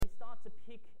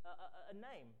pick a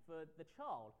name for the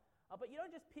child. But you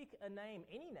don't just pick a name,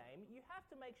 any name. You have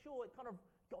to make sure it kind of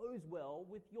goes well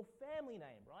with your family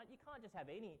name, right? You can't just have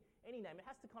any name. It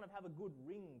has to kind of have a good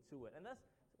ring to it. And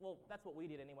that's what we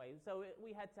did anyway. So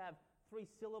we had to have 3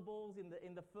 syllables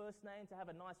in the first name to have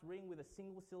a nice ring with a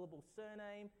single syllable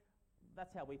surname.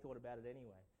 That's how we thought about it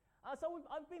anyway. So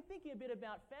I've been thinking a bit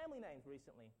about family names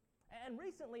recently. And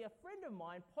recently a friend of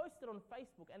mine posted on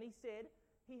Facebook and he said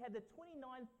he had the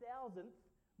 29,000th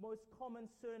most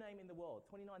common surname in the world,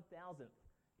 29,000th.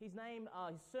 His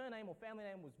surname or family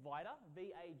name was Vajda,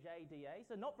 V-A-J-D-A,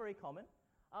 so not very common.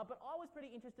 But I was pretty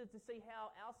interested to see how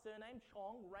our surname,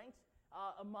 Chong, ranked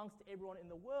amongst everyone in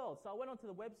the world. So I went onto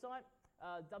the website,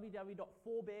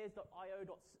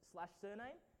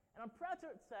 www.fourbears.io/surname, and I'm proud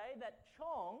to say that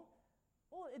Chong,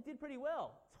 it did pretty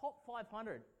well. Top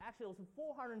 500. Actually, it was the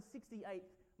 468th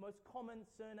most common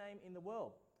surname in the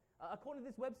world. According to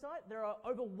this website, there are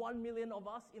over 1 million of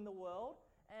us in the world,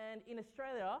 and in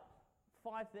Australia,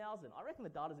 5,000. I reckon the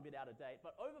data's a bit out of date,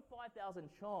 but over 5,000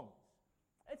 Chongs.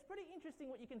 It's pretty interesting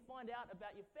what you can find out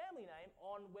about your family name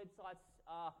on websites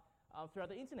throughout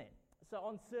the internet. So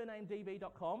on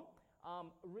surnamedb.com,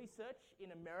 research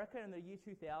in America in the year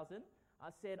 2000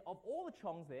 said of all the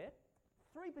Chongs there,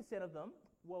 3% of them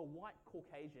were white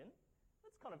Caucasian.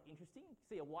 That's kind of interesting. You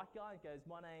see a white guy and goes,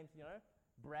 my name's,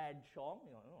 Brad Chong.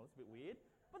 You're like, oh, that's a bit weird.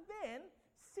 But then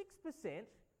 6%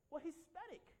 were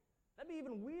Hispanic. That'd be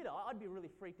even weirder. I'd be really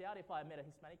freaked out if I met a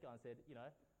Hispanic guy and said,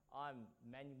 I'm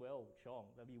Manuel Chong.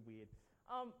 That'd be weird.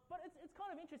 But it's kind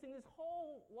of interesting. There's a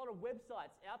whole lot of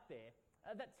websites out there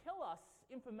that tell us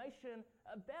information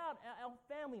about our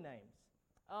family names.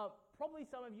 Probably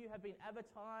some of you have been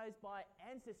advertised by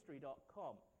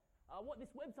Ancestry.com. What this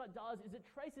website does is it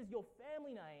traces your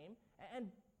family name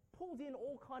and pulls in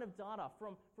all kind of data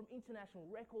from international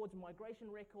records,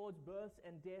 migration records, births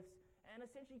and deaths, and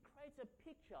essentially creates a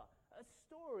picture, a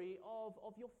story of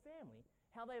your family,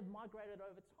 how they've migrated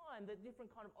over time, the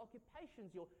different kind of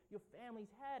occupations your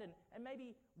family's had, and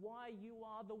maybe why you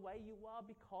are the way you are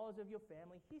because of your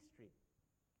family history.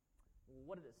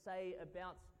 What did it say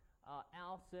about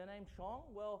our surname, Chong?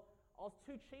 Well, I was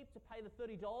too cheap to pay the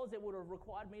 $30 it would have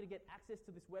required me to get access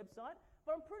to this website,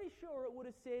 but I'm pretty sure it would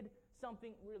have said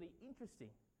something really interesting.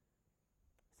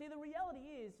 See, the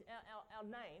reality is our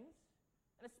names,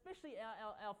 and especially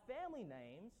our family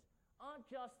names, aren't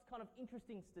just kind of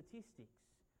interesting statistics.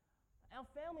 Our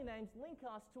family names link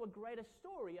us to a greater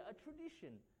story, a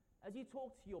tradition. As you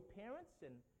talk to your parents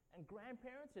and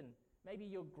grandparents and maybe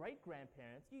your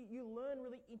great-grandparents, you learn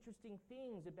really interesting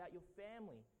things about your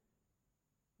family.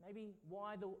 Maybe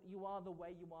why you are the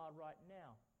way you are right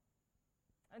now.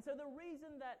 And so the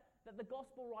reason that the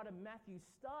gospel writer Matthew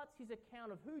starts his account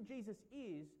of who Jesus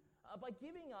is by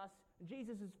giving us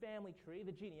Jesus' family tree,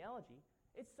 the genealogy,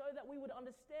 it's so that we would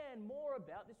understand more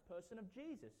about this person of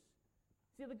Jesus.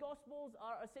 See, the Gospels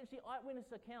are essentially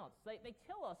eyewitness accounts. They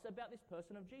tell us about this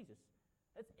person of Jesus.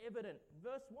 It's evident.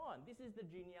 Verse 1, this is the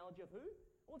genealogy of who?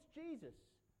 Well, it's Jesus.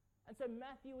 And so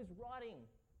Matthew is writing.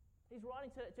 He's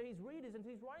writing to his readers, and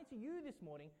he's writing to you this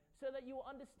morning so that you will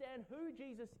understand who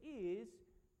Jesus is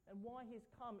and why he's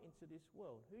come into this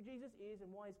world. Who Jesus is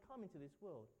and why he's come into this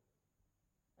world.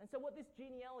 And so what this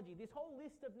genealogy, this whole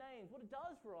list of names, what it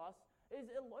does for us is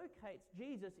it locates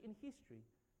Jesus in history.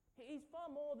 He's far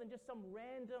more than just some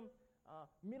random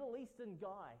Middle Eastern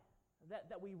guy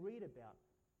that we read about.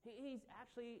 He's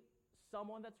actually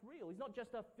someone that's real. He's not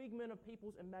just a figment of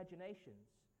people's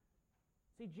imaginations.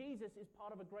 See, Jesus is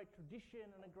part of a great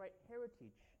tradition and a great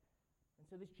heritage. And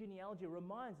so this genealogy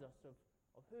reminds us of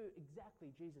who exactly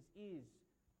Jesus is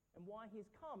and why he has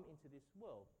come into this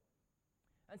world.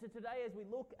 And so today, as we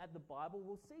look at the Bible,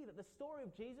 we'll see that the story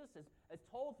of Jesus, as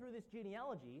told through this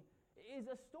genealogy, is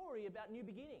a story about new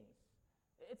beginnings.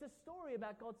 It's a story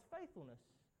about God's faithfulness.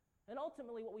 And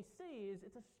ultimately what we see is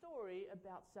it's a story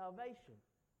about salvation.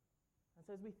 And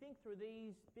so as we think through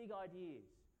these big ideas,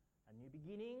 new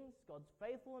beginnings, God's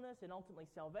faithfulness, and ultimately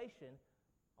salvation,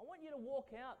 I want you to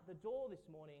walk out the door this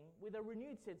morning with a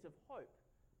renewed sense of hope.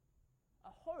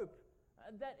 A hope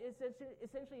that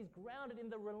essentially is grounded in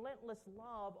the relentless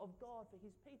love of God for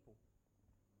his people.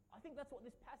 I think that's what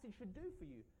this passage should do for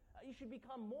you. You should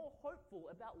become more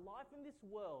hopeful about life in this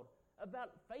world,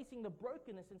 about facing the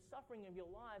brokenness and suffering of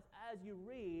your lives as you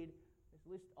read this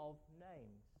list of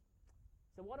names.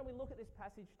 So why don't we look at this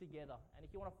passage together? And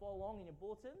if you want to follow along in your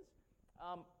bulletins,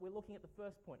 we're looking at the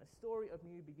first point, a story of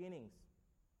new beginnings.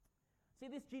 See,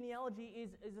 this genealogy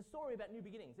is a story about new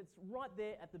beginnings. It's right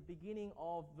there at the beginning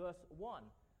of verse 1.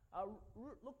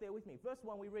 Look there with me. Verse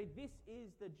 1, we read, this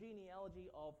is the genealogy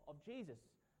of Jesus.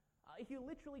 If you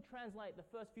literally translate the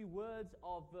first few words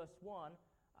of verse 1,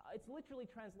 it's literally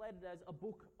translated as a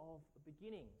book of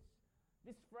beginnings.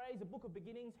 This phrase, a book of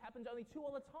beginnings, happens only 2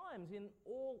 other times in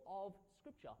all of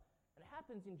Scripture. And it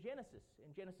happens in Genesis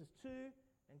 2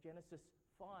 and Genesis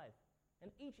 5.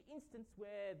 And each instance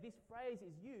where this phrase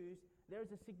is used, there is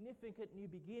a significant new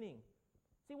beginning.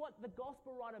 See, what the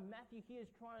gospel writer Matthew here is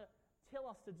trying to tell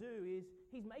us to do is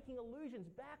he's making allusions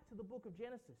back to the book of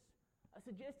Genesis,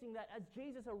 suggesting that as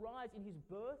Jesus arrives in his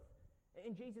birth,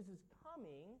 in Jesus'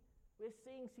 coming, we're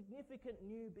seeing significant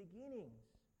new beginnings.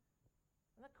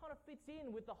 And that kind of fits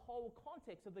in with the whole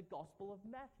context of the Gospel of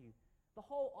Matthew. The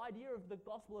whole idea of the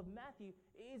Gospel of Matthew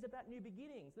is about new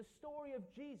beginnings, the story of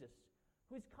Jesus,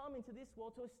 who has come into this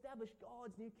world to establish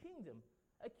God's new kingdom,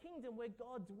 a kingdom where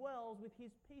God dwells with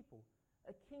his people,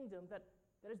 a kingdom that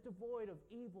is devoid of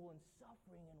evil and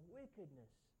suffering and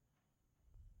wickedness.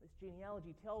 This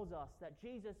genealogy tells us that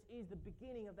Jesus is the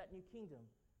beginning of that new kingdom.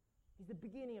 He's the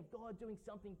beginning of God doing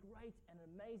something great and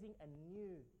amazing and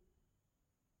new.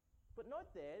 But note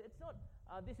there, it's not,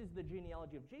 this is the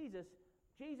genealogy of Jesus.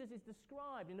 Jesus is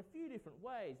described in a few different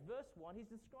ways. Verse 1, he's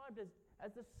described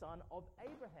as the son of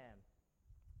Abraham.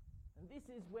 And this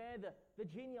is where the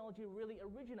genealogy really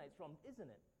originates from, isn't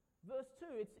it? Verse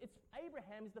 2, it's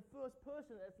Abraham is the first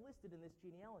person that's listed in this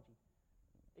genealogy.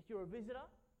 If you're a visitor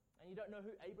and you don't know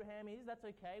who Abraham is, that's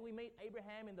okay. We meet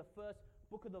Abraham in the first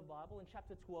book of the Bible in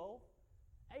chapter 12.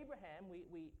 Abraham,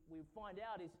 we find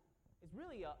out, is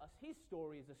really his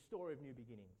story is a story of new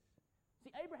beginnings.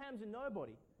 See, Abraham's a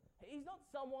nobody. He's not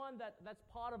someone that's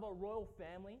part of a royal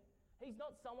family. He's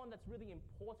not someone that's really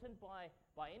important by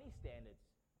any standards.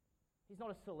 He's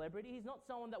not a celebrity. He's not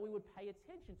someone that we would pay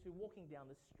attention to walking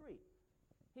down the street.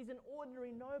 He's an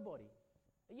ordinary nobody.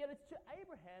 And yet it's to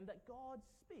Abraham that God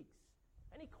speaks.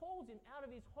 And he calls him out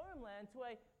of his homeland to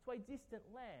a distant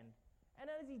land.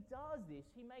 And as he does this,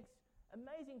 he makes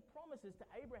amazing promises to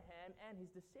Abraham and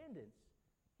his descendants.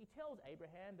 He tells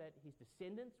Abraham that his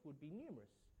descendants would be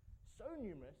numerous, so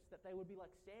numerous that they would be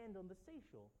like sand on the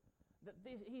seashore, that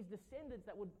his descendants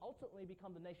that would ultimately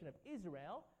become the nation of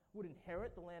Israel would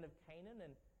inherit the land of Canaan,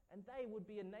 and they would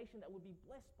be a nation that would be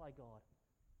blessed by God,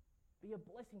 be a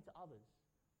blessing to others.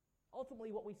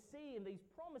 Ultimately, what we see in these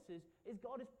promises is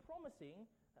God is promising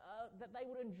that they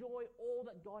would enjoy all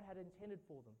that God had intended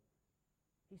for them.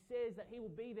 He says that he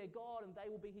will be their God and they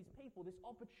will be his people. This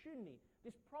opportunity,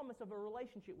 this promise of a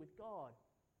relationship with God.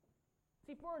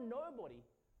 See, for a nobody,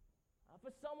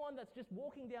 for someone that's just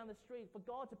walking down the street, for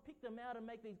God to pick them out and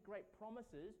make these great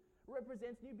promises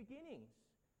represents new beginnings.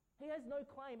 He has no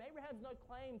claim. Abraham has no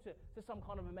claim to some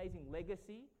kind of amazing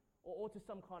legacy or to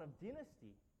some kind of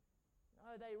dynasty.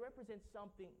 No, they represent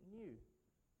something new.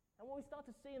 And what we start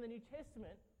to see in the New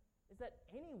Testament is that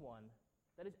anyone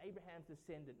that is Abraham's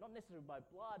descendant, not necessarily by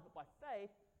blood, but by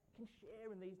faith, can share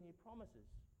in these new promises.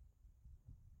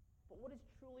 But what is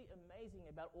truly amazing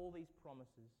about all these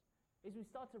promises is we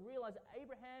start to realize that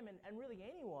Abraham and really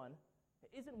anyone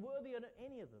isn't worthy of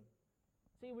any of them.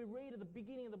 See, we read at the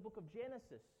beginning of the book of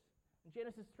Genesis, in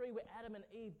Genesis 3, where Adam and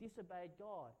Eve disobeyed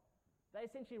God. They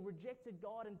essentially rejected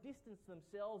God and distanced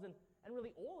themselves, and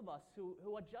really all of us who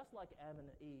are just like Adam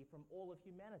and Eve from all of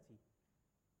humanity.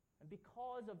 And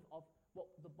because of what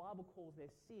the Bible calls their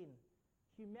sin,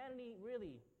 humanity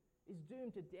really is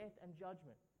doomed to death and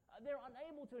judgment. They're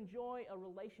unable to enjoy a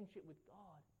relationship with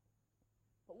God.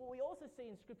 But what we also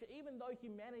see in Scripture, even though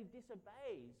humanity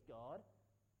disobeys God,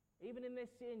 even in their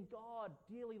sin, God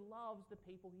dearly loves the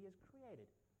people he has created.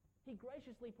 He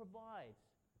graciously provides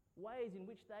ways in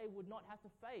which they would not have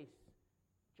to face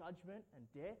judgment and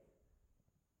death.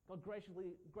 God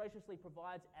graciously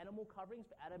provides animal coverings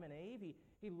for Adam and Eve.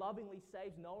 He lovingly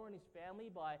saves Noah and his family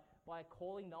by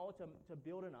calling Noah to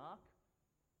build an ark.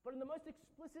 But in the most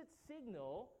explicit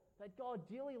signal that God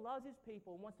dearly loves his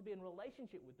people and wants to be in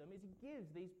relationship with them is he gives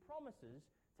these promises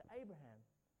to Abraham.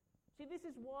 See, this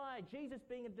is why Jesus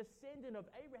being a descendant of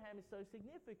Abraham is so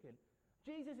significant.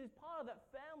 Jesus is part of that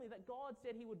family that God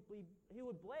said he would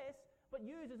bless, but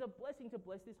use as a blessing to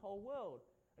bless this whole world.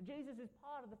 And Jesus is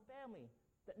part of the family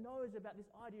that knows about this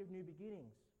idea of new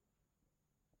beginnings.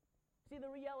 See, the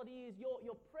reality is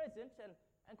your present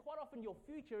and quite often your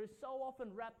future is so often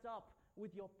wrapped up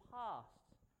with your past.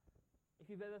 If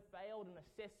you've ever failed an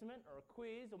assessment or a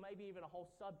quiz or maybe even a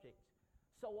whole subject,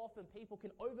 so often people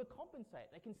can overcompensate.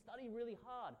 They can study really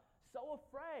hard, so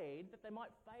afraid that they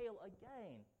might fail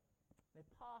again. Their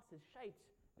past has shaped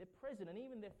their present and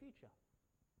even their future.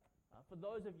 For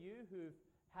those of you who've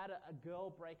had a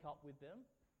girl break up with them,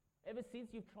 ever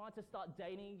since you've tried to start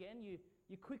dating again, you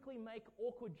quickly make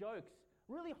awkward jokes,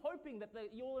 really hoping that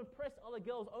you'll impress other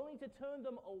girls, only to turn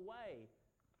them away.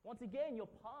 Once again, your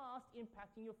past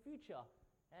impacting your future,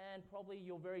 and probably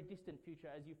your very distant future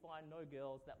as you find no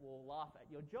girls that will laugh at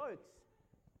your jokes.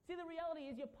 See, the reality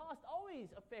is your past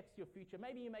always affects your future.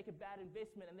 Maybe you make a bad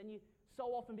investment and then you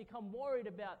so often become worried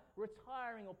about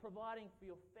retiring or providing for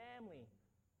your family.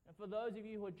 And for those of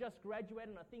you who are just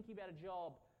graduated and are thinking about a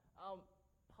job,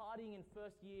 partying in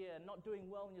first year and not doing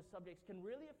well in your subjects can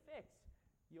really affect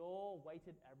your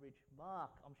weighted average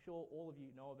mark. I'm sure all of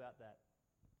you know about that.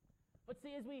 But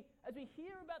see, as we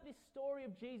hear about this story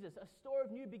of Jesus, a story of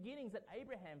new beginnings that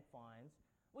Abraham finds,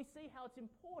 we see how it's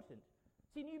important.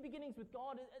 See, new beginnings with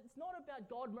God, it's not about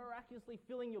God miraculously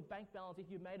filling your bank balance if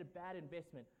you made a bad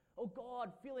investment, or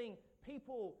God filling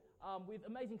people with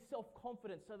amazing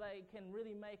self-confidence so they can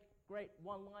really make great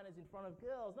one-liners in front of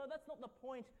girls. No, that's not the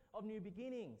point of new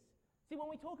beginnings. See, when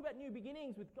we talk about new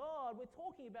beginnings with God, we're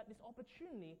talking about this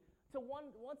opportunity to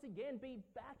once again be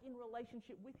back in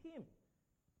relationship with Him.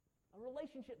 A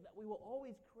relationship that we were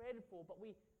always created for, but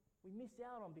we miss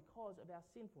out on because of our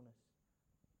sinfulness.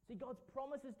 See, God's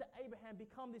promises to Abraham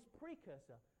become this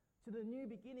precursor to the new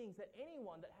beginnings that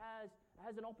anyone that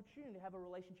has an opportunity to have a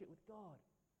relationship with God.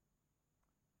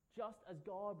 Just as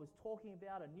God was talking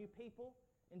about a new people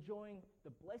enjoying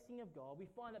the blessing of God, we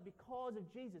find that because of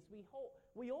Jesus,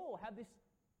 we all have this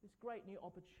great new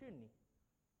opportunity.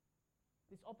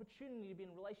 This opportunity to be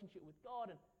in relationship with God.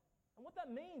 And what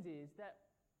that means is that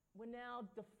we're now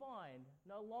defined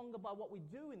no longer by what we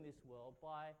do in this world,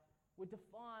 we're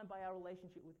defined by our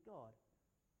relationship with God.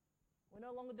 We're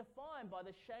no longer defined by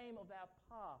the shame of our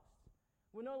past.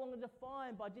 We're no longer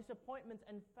defined by disappointments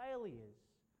and failures.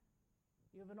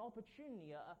 You have an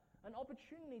opportunity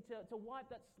to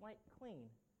wipe that slate clean.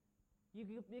 You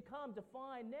become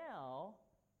defined now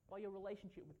by your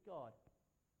relationship with God.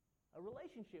 A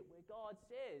relationship where God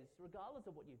says, regardless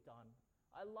of what you've done,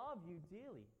 I love you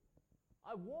dearly.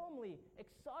 I warmly,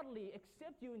 excitedly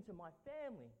accept you into my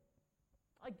family.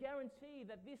 I guarantee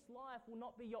that this life will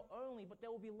not be your only, but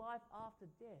there will be life after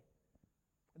death.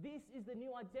 This is the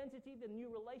new identity, the new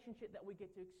relationship that we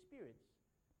get to experience.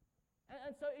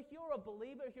 And so if you're a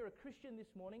believer, if you're a Christian this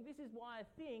morning, this is why I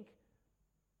think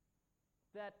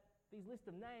that these list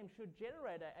of names should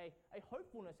generate a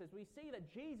hopefulness as we see that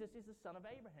Jesus is the son of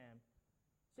Abraham.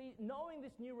 See, knowing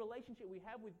this new relationship we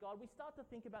have with God, we start to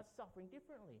think about suffering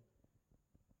differently.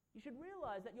 You should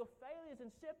realize that your failures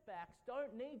and setbacks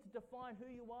don't need to define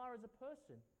who you are as a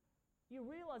person. You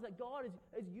realize that God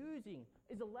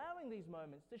is allowing these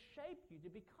moments to shape you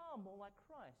to become more like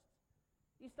Christ.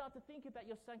 You start to think about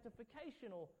your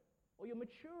sanctification or your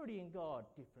maturity in God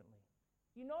differently.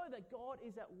 You know that God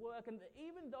is at work, and that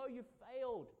even though you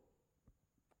failed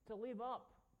to live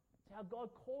up to how God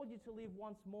called you to live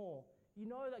once more, you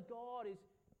know that God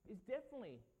is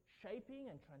definitely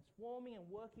shaping and transforming and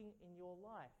working in your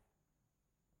life.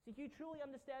 See, if you truly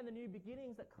understand the new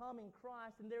beginnings that come in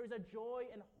Christ, then there is a joy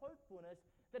and hopefulness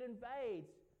that invades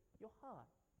your heart.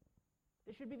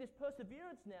 There should be this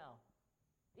perseverance now.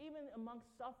 Even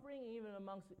amongst suffering, even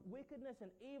amongst wickedness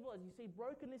and evil, as you see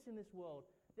brokenness in this world,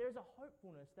 there is a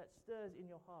hopefulness that stirs in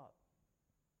your heart.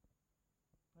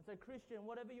 And so, Christian,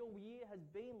 whatever your year has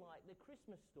been like, the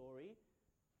Christmas story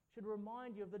should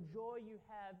remind you of the joy you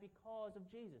have because of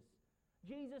Jesus.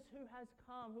 Jesus who has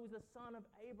come, who is the son of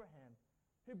Abraham,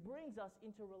 who brings us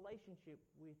into relationship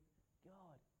with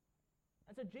God.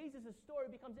 And so Jesus'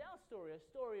 story becomes our story, a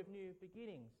story of new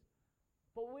beginnings.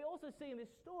 But we also see in this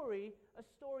story a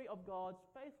story of God's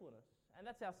faithfulness. And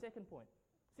that's our second point.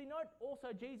 See, note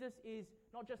also Jesus is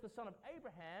not just the son of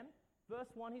Abraham. Verse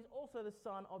 1, he's also the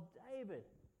son of David.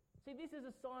 See, this is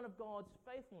a sign of God's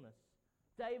faithfulness.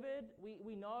 David,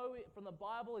 we know from the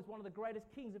Bible, is one of the greatest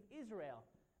kings of Israel.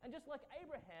 And just like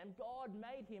Abraham, God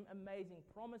made him amazing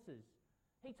promises.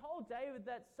 He told David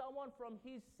that someone from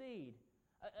his seed,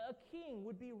 a king,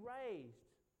 would be raised.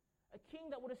 A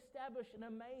king that would establish an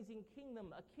amazing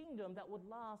kingdom, a kingdom that would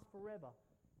last forever.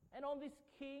 And on this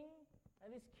king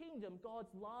and this kingdom, God's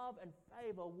love and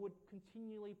favor would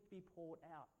continually be poured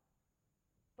out.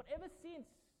 But ever since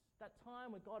that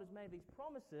time when God has made these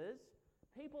promises,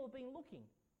 people have been looking.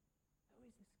 Who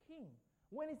is this king?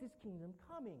 When is this kingdom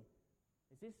coming?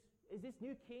 Is this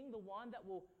new king the one that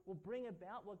will bring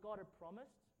about what God had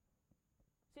promised?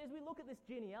 See, as we look at this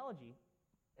genealogy,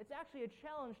 it's actually a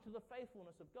challenge to the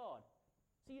faithfulness of God.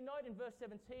 So you note in verse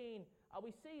 17,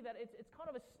 we see that it's kind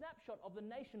of a snapshot of the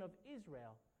nation of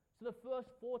Israel. So the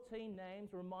first 14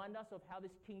 names remind us of how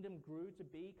this kingdom grew to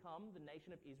become the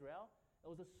nation of Israel. It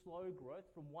was a slow growth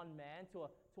from one man to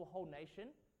a whole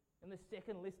nation. In the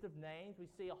second list of names, we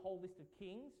see a whole list of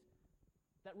kings.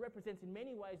 that represents in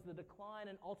many ways the decline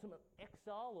and ultimate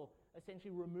exile, or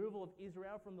essentially removal of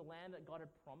Israel from the land that God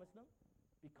had promised them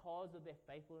because of their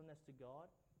faithfulness to God.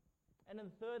 And in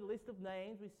the third list of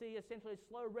names, we see essentially a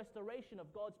slow restoration of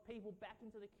God's people back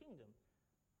into the kingdom.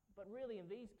 But really, in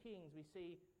these kings, we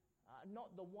see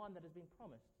not the one that has been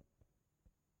promised.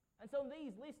 And so in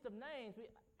these lists of names, we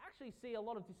actually see a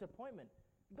lot of disappointment.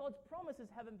 God's promises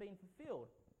haven't been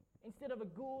fulfilled. Instead of a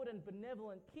good and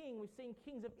benevolent king, we've seen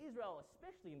kings of Israel,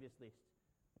 especially in this list,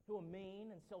 who are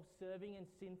mean and self-serving and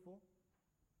sinful.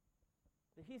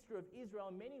 The history of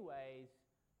Israel, in many ways,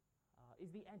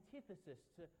 is the antithesis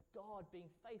to God being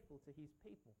faithful to his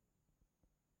people.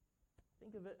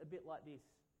 Think of it a bit like this.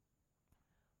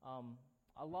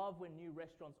 I love when new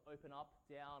restaurants open up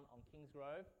down on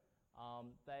Kingsgrove.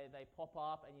 They pop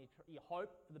up and you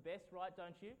hope for the best, right,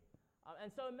 don't you?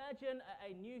 And so imagine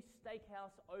a new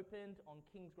steakhouse opened on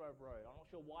Kingsgrove Road. I'm not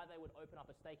sure why they would open up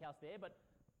a steakhouse there, but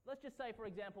let's just say, for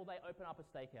example, they open up a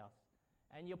steakhouse.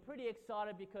 And you're pretty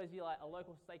excited because you're like, a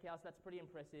local steakhouse, that's pretty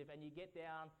impressive. And you get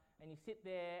down and you sit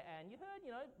there and you heard,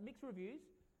 mixed reviews.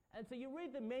 And so you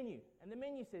read the menu, and the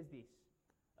menu says this: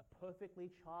 a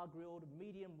perfectly char-grilled,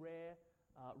 medium rare,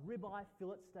 ribeye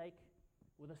fillet steak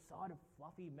with a side of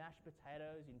fluffy mashed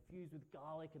potatoes infused with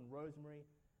garlic and rosemary,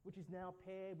 which is now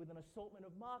paired with an assortment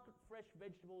of market-fresh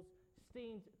vegetables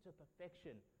steamed to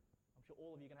perfection. I'm sure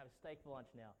all of you are going to have a steak for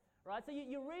lunch now. Right? So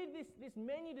you read this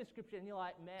menu description and you're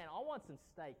like, man, I want some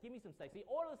steak. Give me some steak. So you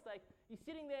order the steak, you're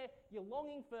sitting there, you're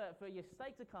longing for your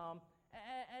steak to come,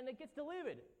 and it gets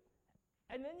delivered.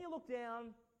 And then you look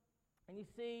down and you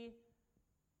see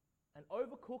an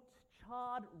overcooked,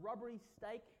 charred, rubbery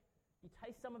steak. You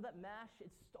taste some of that mash.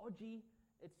 It's stodgy.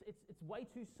 It's way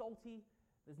too salty.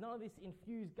 There's none of this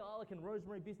infused garlic and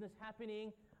rosemary business happening.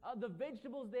 The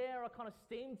vegetables there are kind of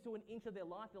steamed to an inch of their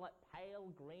life. They're like pale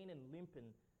green and limp and,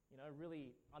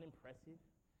 really unimpressive.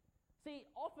 See,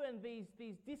 often these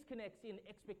disconnects in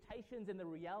expectations and the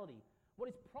reality, what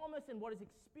is promised and what is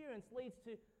experienced, leads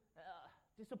to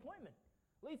disappointment,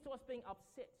 leads to us being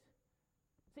upset.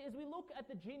 See, as we look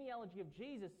at the genealogy of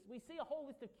Jesus, we see a whole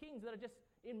list of kings that are just,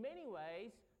 in many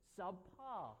ways,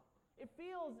 subpar. It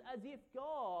feels as if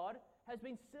God has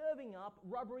been serving up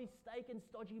rubbery steak and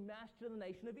stodgy mash to the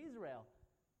nation of Israel.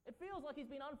 It feels like he's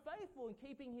been unfaithful in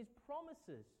keeping his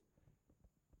promises.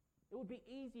 It would be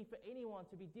easy for anyone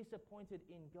to be disappointed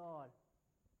in God.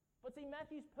 But see,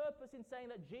 Matthew's purpose in saying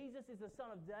that Jesus is the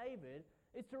son of David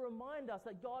is to remind us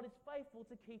that God is faithful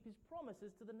to keep his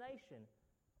promises to the nation.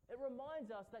 It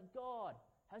reminds us that God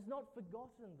has not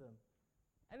forgotten them.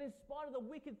 And in spite of the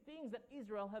wicked things that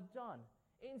Israel have done,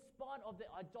 in spite of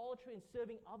their idolatry and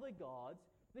serving other gods,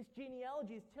 this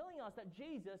genealogy is telling us that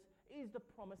Jesus is the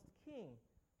promised king.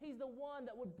 He's the one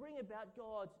that would bring about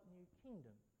God's new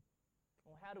kingdom.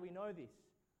 Well, how do we know this?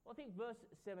 Well, I think verse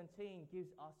 17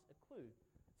 gives us a clue.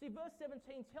 See, verse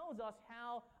 17 tells us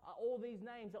how all these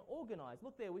names are organized.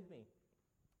 Look there with me.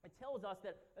 It tells us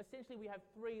that essentially we have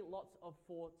 3 lots of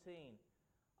 14.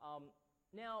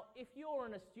 Now, if you're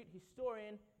an astute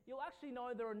historian, you'll actually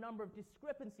know there are a number of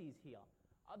discrepancies here.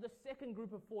 The second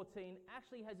group of 14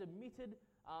 actually has omitted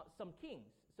some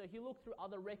kings. So if you look through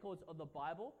other records of the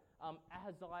Bible,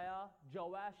 Ahaziah,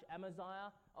 Joash,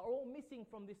 Amaziah are all missing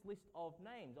from this list of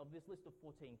names, of this list of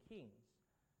 14 kings.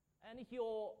 And if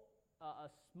you're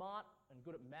smart and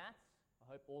good at maths,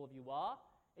 I hope all of you are,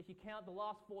 if you count the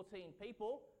last 14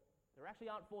 people, there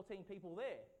actually aren't 14 people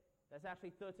there. There's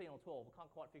actually 13 or 12. I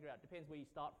can't quite figure out. Depends where you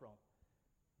start from.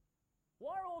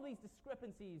 Why are all these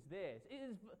discrepancies there?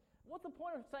 What's the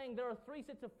point of saying there are 3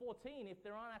 sets of 14 if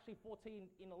there aren't actually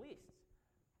 14 in the list?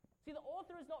 See, the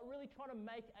author is not really trying to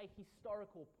make a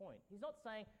historical point. He's not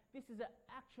saying this is an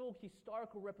actual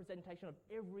historical representation of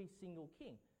every single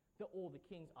king, that all the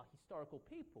kings are historical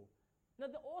people. No,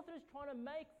 the author is trying to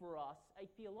make for us a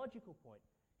theological point.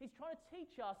 He's trying to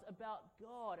teach us about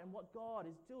God and what God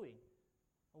is doing.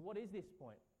 And what is this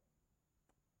point?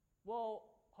 Well,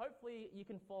 hopefully you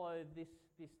can follow this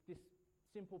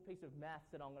simple piece of maths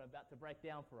that I'm about to break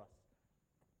down for us.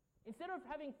 Instead of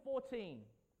having 14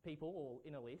 people all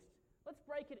in a list, let's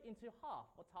break it into half.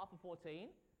 What's half of 14?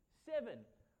 7,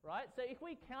 right? So if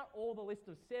we count all the list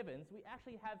of 7s, we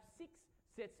actually have 6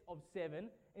 sets of 7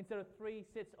 instead of 3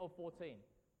 sets of 14.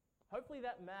 Hopefully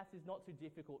that math is not too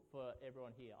difficult for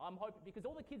everyone here. I'm hoping, because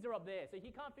all the kids are up there, so if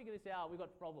you can't figure this out, we've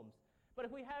got problems. But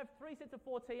if we have 3 sets of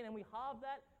 14 and we halve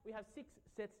that, we have 6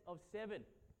 sets of 7.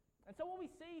 And so what we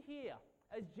see here,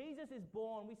 as Jesus is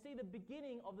born, we see the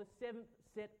beginning of the 7th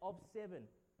set of 7.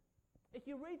 If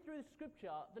you read through the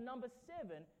scripture, the number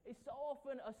 7 is so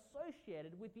often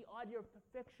associated with the idea of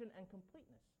perfection and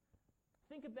completeness.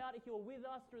 Think about if you're with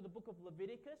us through the book of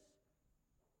Leviticus.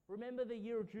 Remember the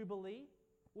year of Jubilee,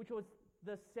 which was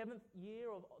the 7th year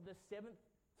of the 7th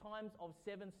times of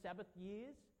 7 Sabbath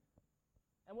years.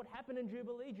 And what happened in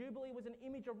Jubilee? Jubilee was an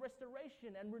image of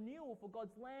restoration and renewal for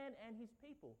God's land and his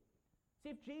people.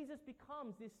 See, if Jesus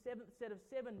becomes this 7th set of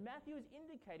 7, Matthew is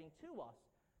indicating to us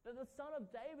that the Son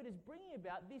of David is bringing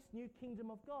about this new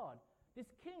kingdom of God, this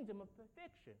kingdom of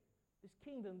perfection, this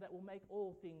kingdom that will make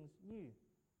all things new.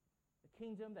 A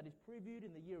kingdom that is previewed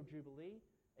in the year of Jubilee,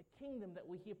 a kingdom that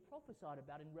we hear prophesied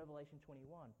about in Revelation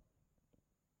 21.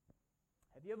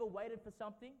 Have you ever waited for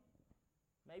something?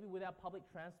 Maybe without public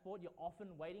transport, you're often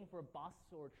waiting for a bus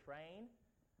or a train.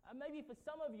 Maybe for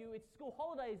some of you, it's school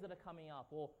holidays that are coming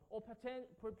up, or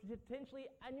potentially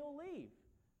annual leave.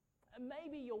 And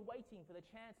maybe you're waiting for the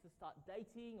chance to start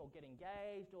dating or get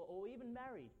engaged or even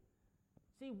married.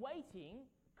 See, waiting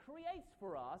creates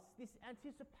for us this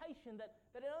anticipation that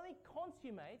it only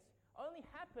consummates, only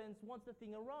happens once the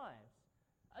thing arrives.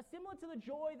 Similar to the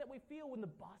joy that we feel when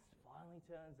the bus finally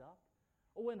turns up,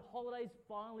 or when holidays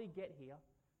finally get here.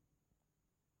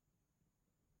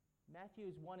 Matthew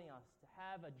is wanting us to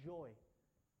have a joy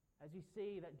as we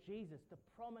see that Jesus, the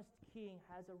promised King,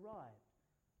 has arrived.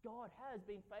 God has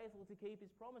been faithful to keep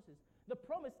his promises. The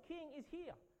promised King is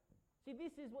here. See,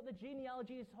 this is what the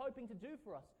genealogy is hoping to do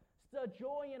for us. Stir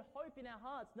joy and hope in our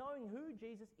hearts, knowing who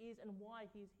Jesus is and why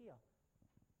he is here.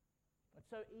 It's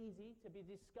so easy to be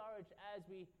discouraged as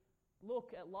we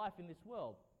look at life in this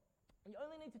world. You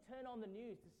only need to turn on the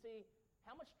news to see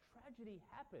how much tragedy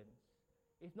happens,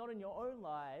 if not in your own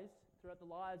lives, throughout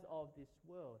the lives of this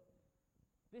world.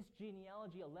 This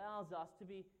genealogy allows us to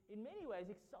be, in many ways,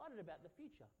 excited about the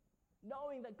future,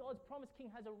 knowing that God's promised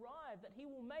King has arrived, that he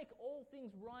will make all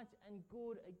things right and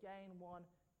good again one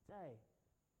day.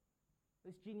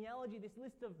 This genealogy, this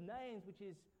list of names, which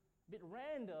is a bit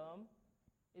random,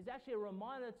 is actually a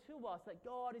reminder to us that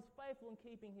God is faithful in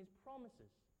keeping his promises.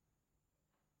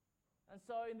 And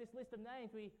so in this list of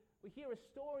names, we hear a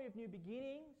story of new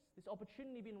beginnings, this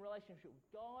opportunity to be in relationship with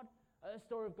God, a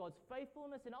story of God's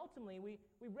faithfulness, and ultimately we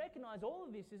recognize all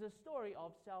of this is a story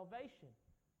of salvation.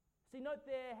 See, note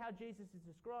there how Jesus is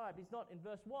described. He's not, in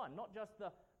verse 1, not just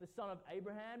the son of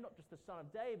Abraham, not just the son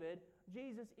of David.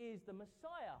 Jesus is the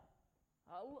Messiah.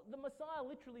 The Messiah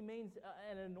literally means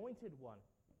an anointed one.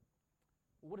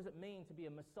 What does it mean to be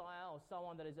a Messiah or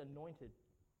someone that is anointed?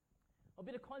 A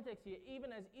bit of context here.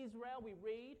 Even as Israel, we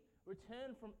read,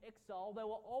 returned from exile, they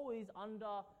were always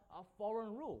under a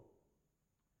foreign rule.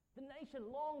 The nation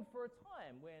longed for a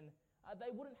time when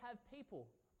they wouldn't have people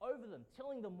over them,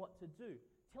 telling them what to do,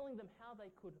 telling them how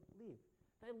they could live.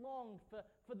 They longed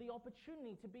for the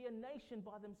opportunity to be a nation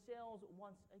by themselves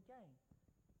once again.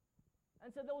 And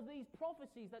so there were these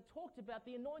prophecies that talked about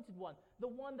the anointed one, the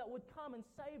one that would come and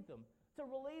save them, to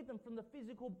relieve them from the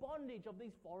physical bondage of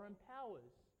these foreign powers.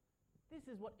 This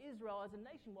is what Israel as a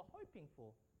nation were hoping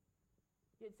for.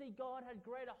 Yet see, God had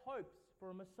greater hopes for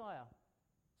a Messiah.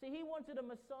 See, he wanted a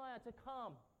Messiah to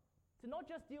come, to not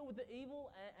just deal with the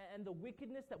evil and the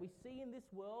wickedness that we see in this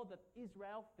world that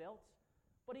Israel felt,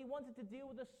 but he wanted to deal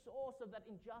with the source of that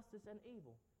injustice and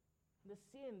evil, the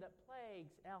sin that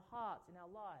plagues our hearts and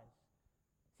our lives.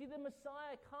 See, the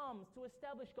Messiah comes to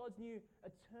establish God's new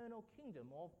eternal kingdom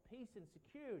of peace and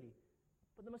security.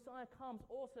 But the Messiah comes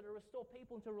also to restore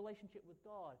people into a relationship with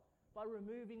God by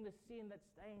removing the sin that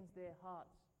stains their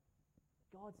hearts.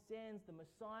 God sends the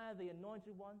Messiah, the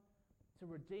anointed one, to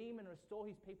redeem and restore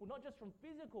his people, not just from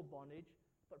physical bondage,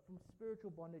 but from spiritual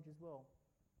bondage as well.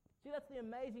 See, that's the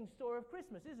amazing story of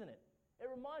Christmas, isn't it? It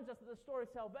reminds us of the story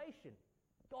of salvation.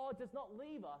 God does not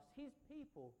leave us, his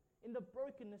people, in the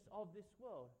brokenness of this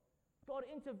world. God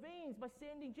intervenes by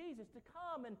sending Jesus to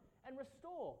come and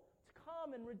restore, to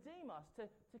come and redeem us,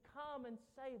 to come and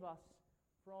save us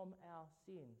from our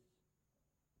sins.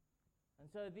 And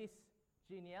so this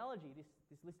genealogy, this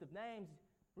list of names,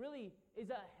 really is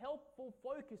a helpful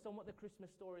focus on what the Christmas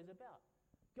story is about.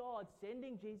 God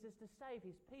sending Jesus to save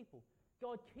his people.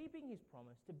 God keeping his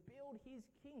promise to build his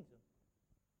kingdom.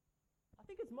 I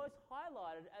think it's most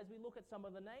highlighted as we look at some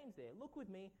of the names there. Look with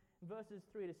me in verses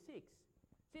 3 to 6.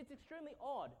 See, it's extremely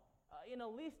odd. In a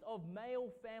list of male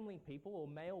family people or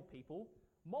male people,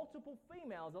 multiple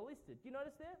females are listed. Do you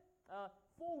notice there?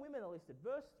 4 women are listed.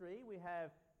 Verse 3, we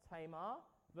have Tamar.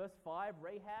 Verse 5,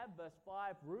 Rahab. Verse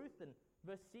 5, Ruth. And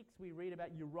verse 6, we read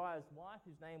about Uriah's wife,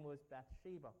 whose name was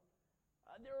Bathsheba.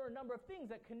 There are a number of things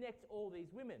that connect all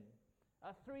these women.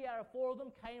 3 out of 4 of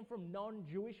them came from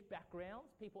non-Jewish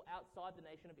backgrounds, people outside the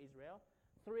nation of Israel.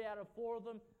 3 out of 4 of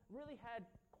them really had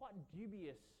quite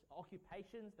dubious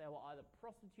occupations. They were either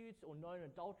prostitutes or known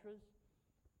adulterers.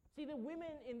 See, the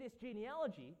women in this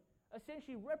genealogy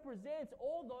essentially represents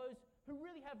all those who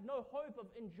really have no hope of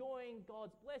enjoying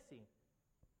God's blessing.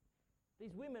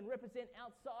 These women represent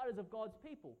outsiders of God's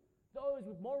people, those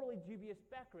with morally dubious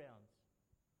backgrounds.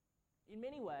 In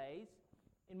many ways,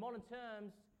 in modern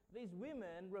terms, these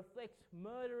women reflect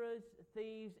murderers,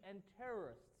 thieves, and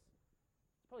terrorists.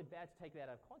 It's probably bad to take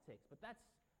that out of context, but that's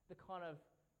the kind of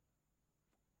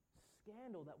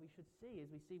scandal that we should see as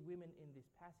we see women in this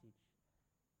passage.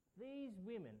 These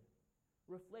women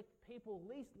reflect people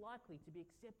least likely to be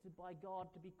accepted by God,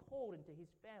 to be called into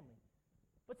his family.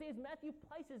 But see, as Matthew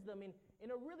places them in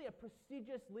a really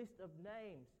prestigious list of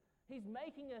names, he's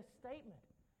making a statement.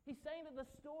 He's saying that the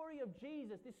story of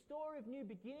Jesus, this story of new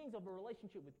beginnings, of a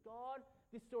relationship with God,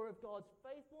 this story of God's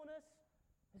faithfulness,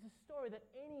 is a story that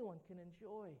anyone can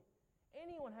enjoy.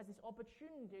 Anyone has this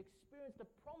opportunity to experience the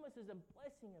promises and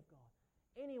blessing of God.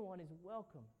 Anyone is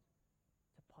welcome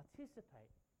to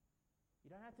participate. You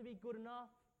don't have to be good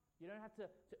enough. You don't have to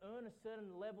earn a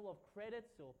certain level of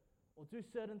credits or do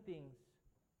certain things.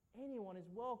 Anyone is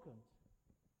welcomed.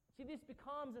 See, this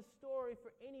becomes a story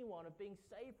for anyone of being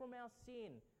saved from our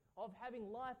sin, of having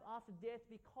life after death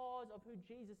because of who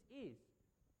Jesus is.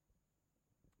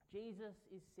 Jesus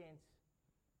is sent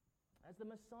as the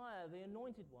Messiah, the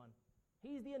anointed one.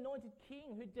 He's the anointed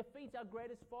king who defeats our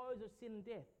greatest foes of sin and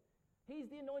death.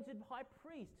 He's the anointed high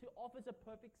priest who offers a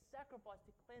perfect sacrifice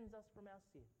to cleanse us from our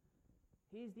sin.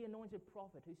 He's the anointed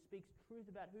prophet who speaks truth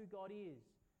about who God is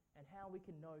and how we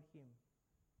can know him.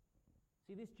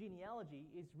 See, this genealogy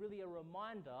is really a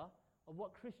reminder of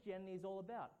what Christianity is all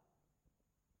about.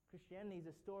 Christianity is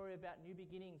a story about new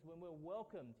beginnings when we're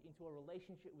welcomed into a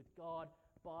relationship with God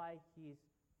by his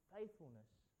faithfulness.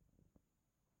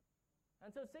 And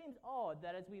so it seems odd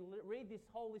that as we read this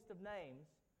whole list of names,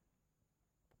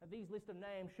 that these list of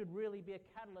names should really be a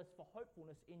catalyst for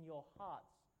hopefulness in your hearts.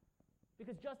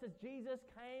 Because just as Jesus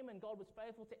came and God was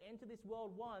faithful to enter this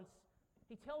world once,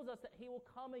 he tells us that he will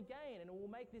come again and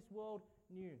will make this world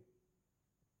new.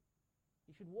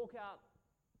 You should walk out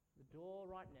the door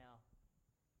right now,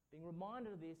 being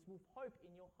reminded of this with hope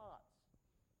in your hearts.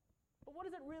 But what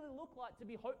does it really look like to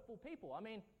be hopeful people? I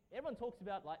mean, everyone talks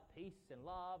about like peace and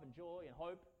love and joy and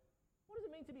hope. What does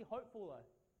it mean to be hopeful though?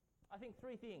 I think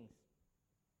three things.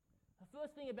 The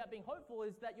first thing about being hopeful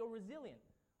is that you're resilient.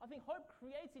 I think hope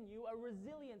creates in you a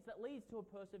resilience that leads to a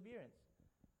perseverance.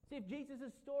 See, if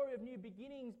Jesus' story of new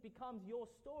beginnings becomes your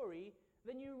story,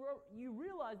 then you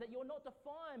realize that you're not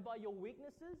defined by your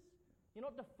weaknesses. You're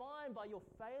not defined by your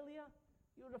failure.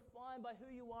 You're defined by who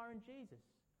you are in Jesus.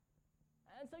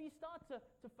 And so you start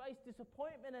to face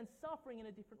disappointment and suffering in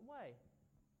a different way.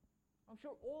 I'm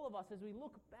sure all of us, as we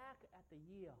look back at the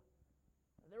year,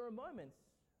 there are moments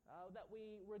that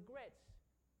we regret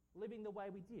living the way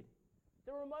we did.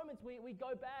 There are moments we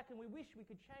go back and we wish we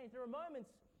could change. There are moments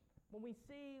when we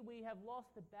see we have lost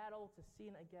the battle to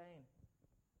sin again.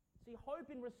 See,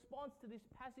 hope in response to this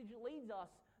passage leads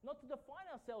us not to define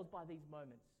ourselves by these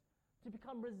moments, to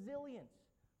become resilient,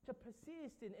 to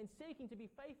persist in seeking to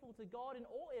be faithful to God in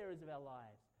all areas of our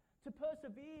lives, to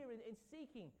persevere in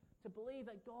seeking to believe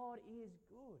that God is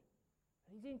good,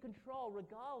 that he's in control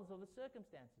regardless of the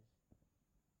circumstances.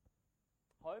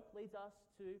 Hope leads us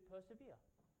to persevere,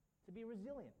 to be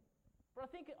resilient. But I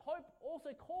think hope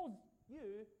also calls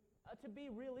you to be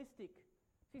realistic.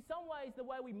 See, some ways the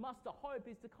way we muster hope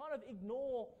is to kind of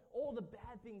ignore all the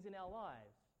bad things in our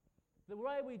lives. The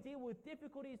way we deal with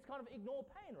difficulty is kind of ignore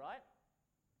pain, right?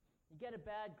 You get a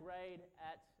bad grade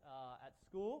at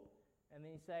school, and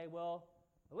then you say, well,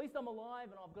 at least I'm alive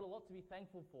and I've got a lot to be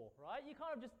thankful for, right? You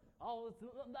kind of just,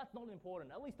 that's not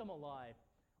important. At least I'm alive.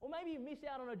 Or maybe you miss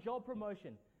out on a job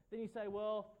promotion. Then you say,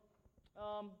 well,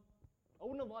 I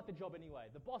wouldn't have liked the job anyway.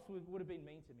 The boss would have been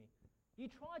mean to me. You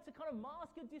try to kind of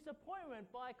mask your disappointment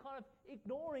by kind of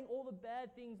ignoring all the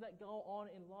bad things that go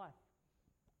on in life.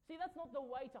 See, that's not the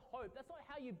way to hope. That's not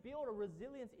how you build a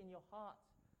resilience in your heart.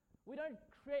 We don't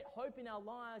create hope in our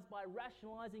lives by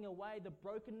rationalizing away the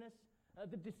brokenness,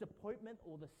 the disappointment,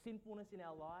 or the sinfulness in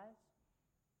our lives.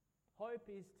 Hope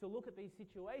is to look at these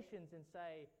situations and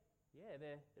say, yeah,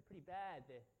 they're pretty bad.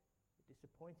 They're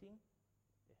disappointing.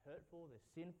 They're hurtful. They're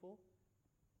sinful.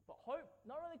 But hope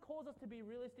not only calls us to be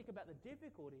realistic about the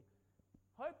difficulty,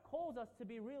 hope calls us to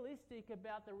be realistic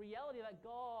about the reality that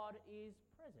God is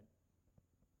present,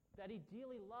 that he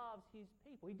dearly loves his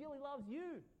people. He dearly loves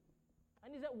you,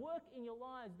 and is at work in your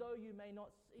lives, though you may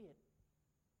not see it.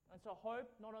 And so hope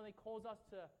not only calls us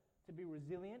to be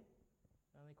resilient,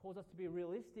 not only calls us to be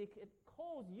realistic, it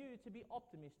calls you to be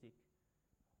optimistic.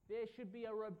 There should be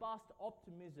a robust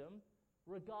optimism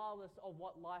regardless of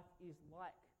what life is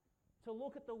like. to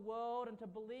look at the world and to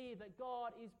believe that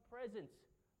God is present,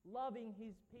 loving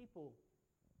his people.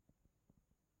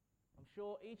 I'm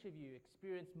sure each of you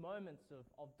experienced moments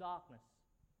of darkness.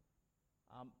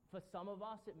 For some of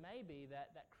us, it may be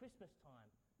that Christmas time,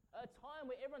 a time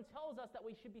where everyone tells us that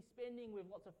we should be spending with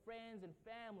lots of friends and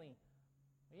family.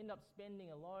 We end up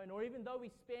spending alone, or even though we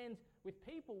spend with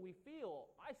people, we feel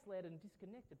isolated and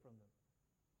disconnected from them.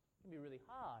 It can be really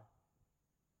hard.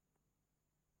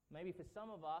 Maybe for some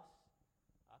of us,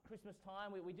 Christmas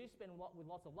time, we do spend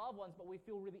with lots of loved ones, but we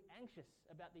feel really anxious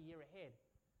about the year ahead.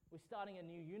 We're starting a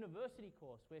new university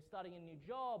course. We're starting a new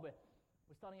job.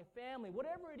 We're starting a family.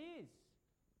 Whatever it is,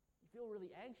 you feel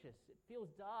really anxious. It feels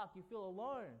dark. You feel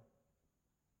alone.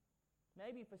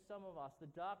 Maybe for some of us,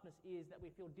 the darkness is that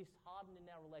we feel disheartened in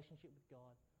our relationship with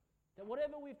God. That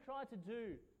whatever we've tried to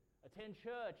do, attend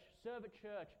church, serve at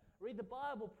church, read the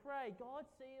Bible, pray, God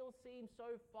still seems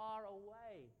so far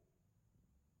away.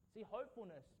 See,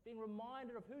 hopefulness, being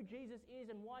reminded of who Jesus is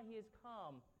and why he has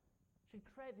come, should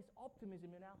create this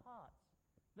optimism in our hearts.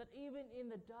 That even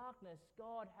in the darkness,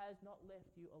 God has not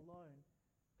left you alone.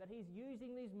 That he's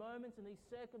using these moments and these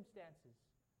circumstances,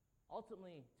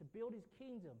 ultimately, to build his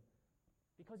kingdom,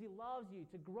 because he loves you,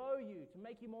 to grow you, to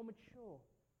make you more mature.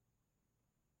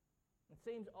 It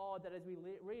seems odd that as we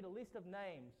read a list of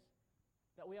names,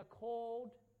 that we are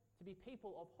called to be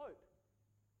people of hope.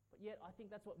 But yet, I think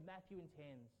that's what Matthew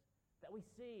intends. That we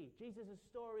see Jesus'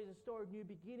 story is a story of new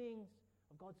beginnings,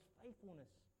 of God's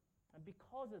faithfulness. And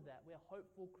because of that, we are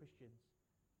hopeful Christians,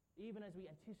 even as we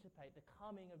anticipate the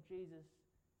coming of Jesus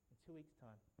in 2 weeks'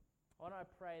 time. Why don't I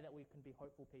pray that we can be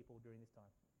hopeful people during this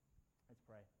time? Let's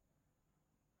pray.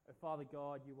 Oh, Father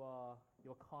God,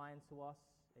 you're kind to us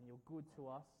and you're good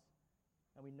to us.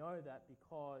 And we know that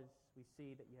because we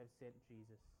see that you have sent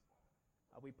Jesus.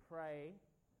 We pray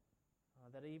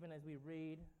that even as we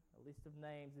read a list of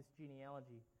names, this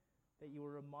genealogy, that you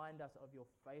will remind us of your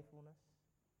faithfulness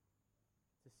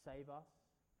to save us.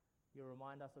 You'll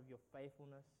remind us of your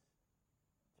faithfulness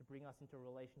to bring us into a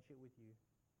relationship with you.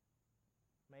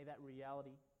 May that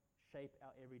reality shape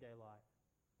our everyday life.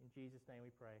 In Jesus' name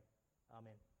we pray.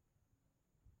 Amen.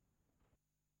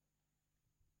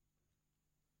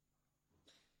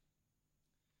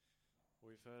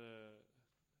 We've heard a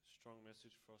strong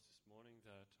message for us this morning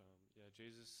that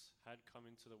Jesus had come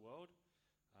into the world,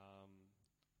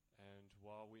 and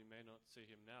while we may not see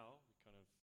him now, we kind of